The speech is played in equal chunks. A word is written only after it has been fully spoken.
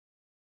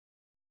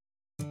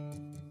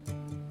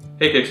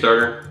Hey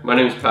Kickstarter, my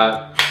name is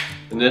Pat,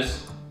 and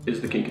this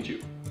is the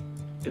Kinkajou.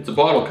 It's a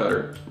bottle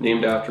cutter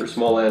named after a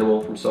small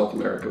animal from South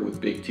America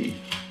with big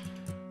teeth.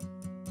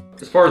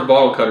 As far as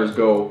bottle cutters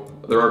go,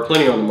 there are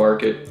plenty on the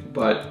market,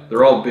 but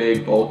they're all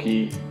big,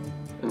 bulky,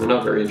 and they're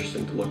not very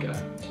interesting to look at.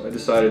 So I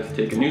decided to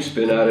take a new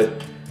spin at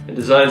it and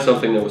design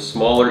something that was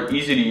smaller,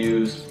 easy to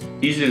use,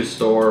 easy to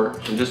store,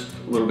 and just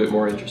a little bit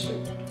more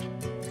interesting.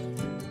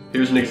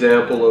 Here's an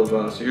example of,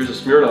 so here's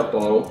a Smirnoff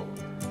bottle,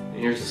 and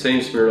here's the same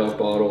Smirnoff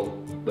bottle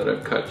that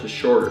I've cut just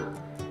shorter.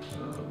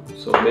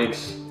 So it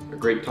makes a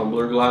great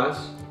tumbler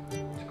glass.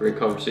 It's a great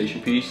conversation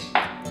piece.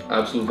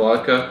 Absolute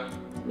Vodka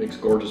makes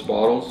gorgeous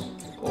bottles,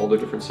 all the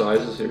different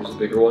sizes. Here's a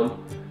bigger one.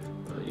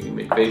 You can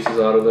make faces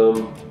out of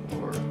them,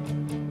 or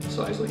a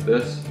size like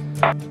this.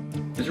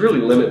 It's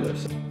really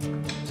limitless.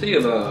 Say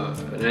you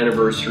have an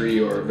anniversary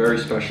or a very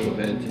special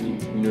event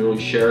and you only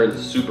share a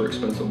super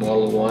expensive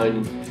bottle of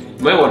wine.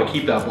 You might want to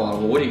keep that bottle,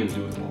 but what are you going to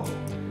do with the bottle?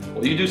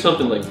 Well, you do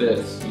something like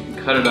this. You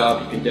can cut it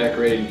up, you can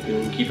decorate it,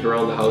 you can keep it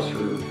around the house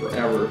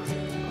forever,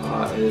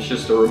 and it's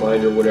just a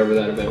reminder of whatever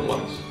that event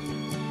was.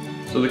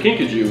 So the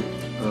Kinkajou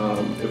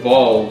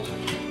evolved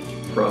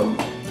from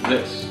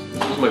this.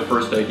 This was my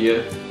first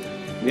idea.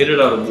 Made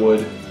it out of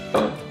wood,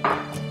 but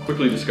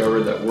quickly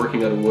discovered that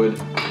working out of wood,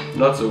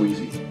 not so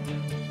easy.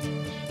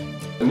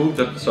 I moved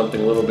up to something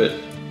a little bit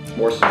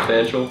more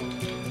substantial.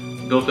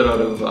 Built it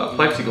out of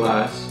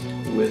plexiglass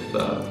with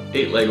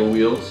 8 Lego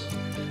wheels.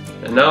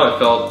 And now I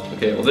felt,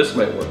 okay, well this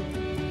might work.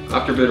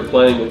 After a bit of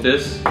playing with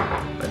this,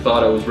 I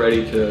thought I was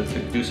ready to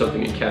do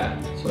something in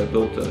CAD. So I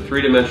built a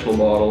 3-dimensional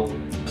model,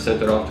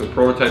 sent it off to a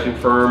prototyping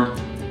firm,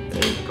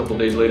 and a couple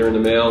days later in the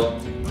mail,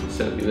 they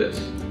sent me this.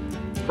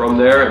 From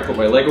there, I put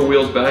my Lego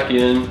wheels back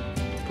in,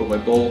 put my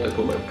bolt, I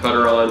put my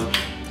cutter on,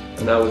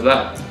 and that was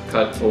that.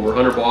 Cut over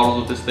 100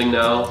 bottles with this thing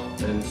now,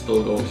 and it's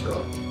still going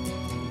strong.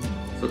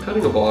 So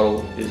cutting a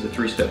bottle is a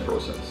 3-step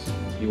process.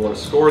 You want to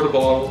score the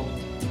bottle,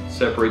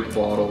 separate the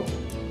bottle,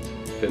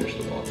 finish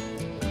the bottle.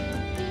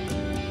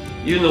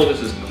 Even though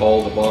this is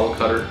called a bottle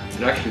cutter,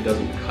 it actually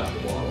doesn't cut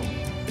the bottle.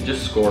 It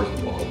just scores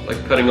the bottle.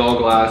 Like cutting all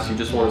glass, you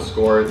just want to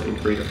score it and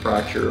create a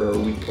fracture or a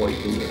weak point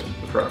in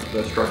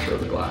the structure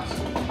of the glass.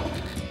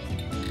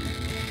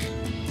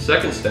 The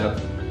second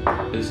step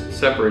is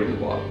separating the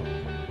bottle.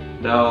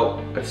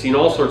 Now, I've seen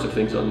all sorts of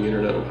things on the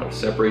internet on how to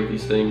separate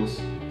these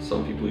things.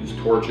 Some people use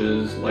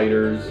torches,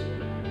 lighters.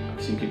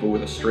 I've seen people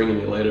with a string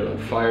and they light it on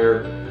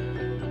fire.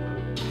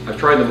 I've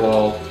tried them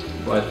all,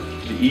 but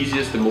the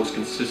easiest and most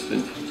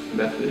consistent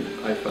method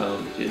I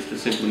found is to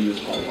simply use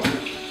hot water.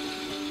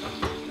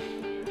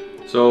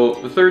 So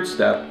the third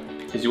step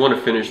is you want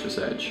to finish this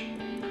edge.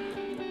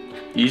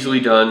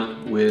 Easily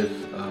done with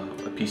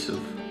a piece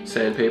of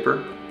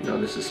sandpaper. Now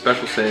this is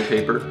special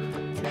sandpaper.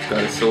 It's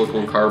got a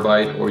silicone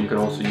carbide, or you can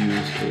also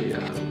use a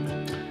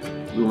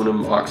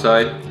aluminum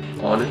oxide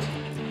on it.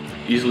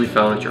 Easily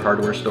found at your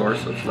hardware store,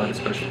 so it's not a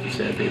specialty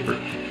sandpaper.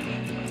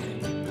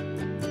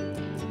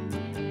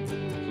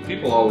 So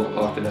people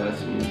often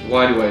ask me,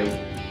 why do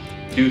I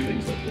do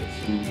things like this?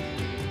 And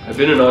I've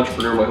been an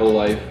entrepreneur my whole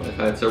life. I've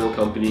had several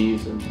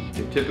companies, and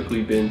they've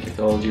typically been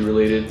technology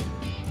related.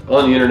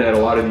 On the internet, a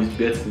lot of these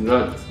bits, it's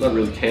not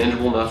really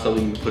tangible, not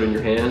something you can put in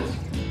your hands.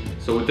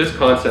 So with this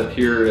concept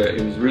here, it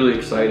was really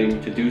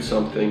exciting to do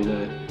something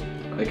that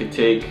I could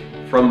take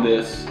from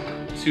this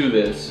to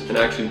this and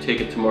actually take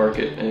it to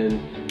market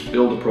and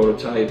build a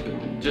prototype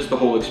and just the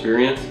whole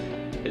experience.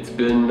 It's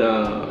been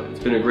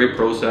a great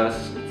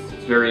process.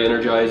 It's very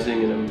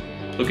energizing, and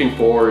I'm looking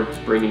forward to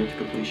bringing it to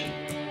completion.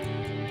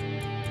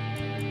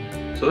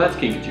 So that's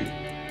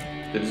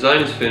Kinkajou. The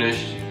design is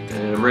finished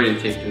and I'm ready to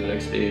take it to the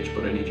next stage,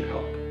 but I need your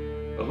help.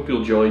 I hope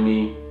you'll join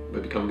me by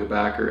becoming a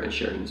backer and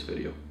sharing this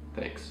video.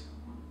 Thanks.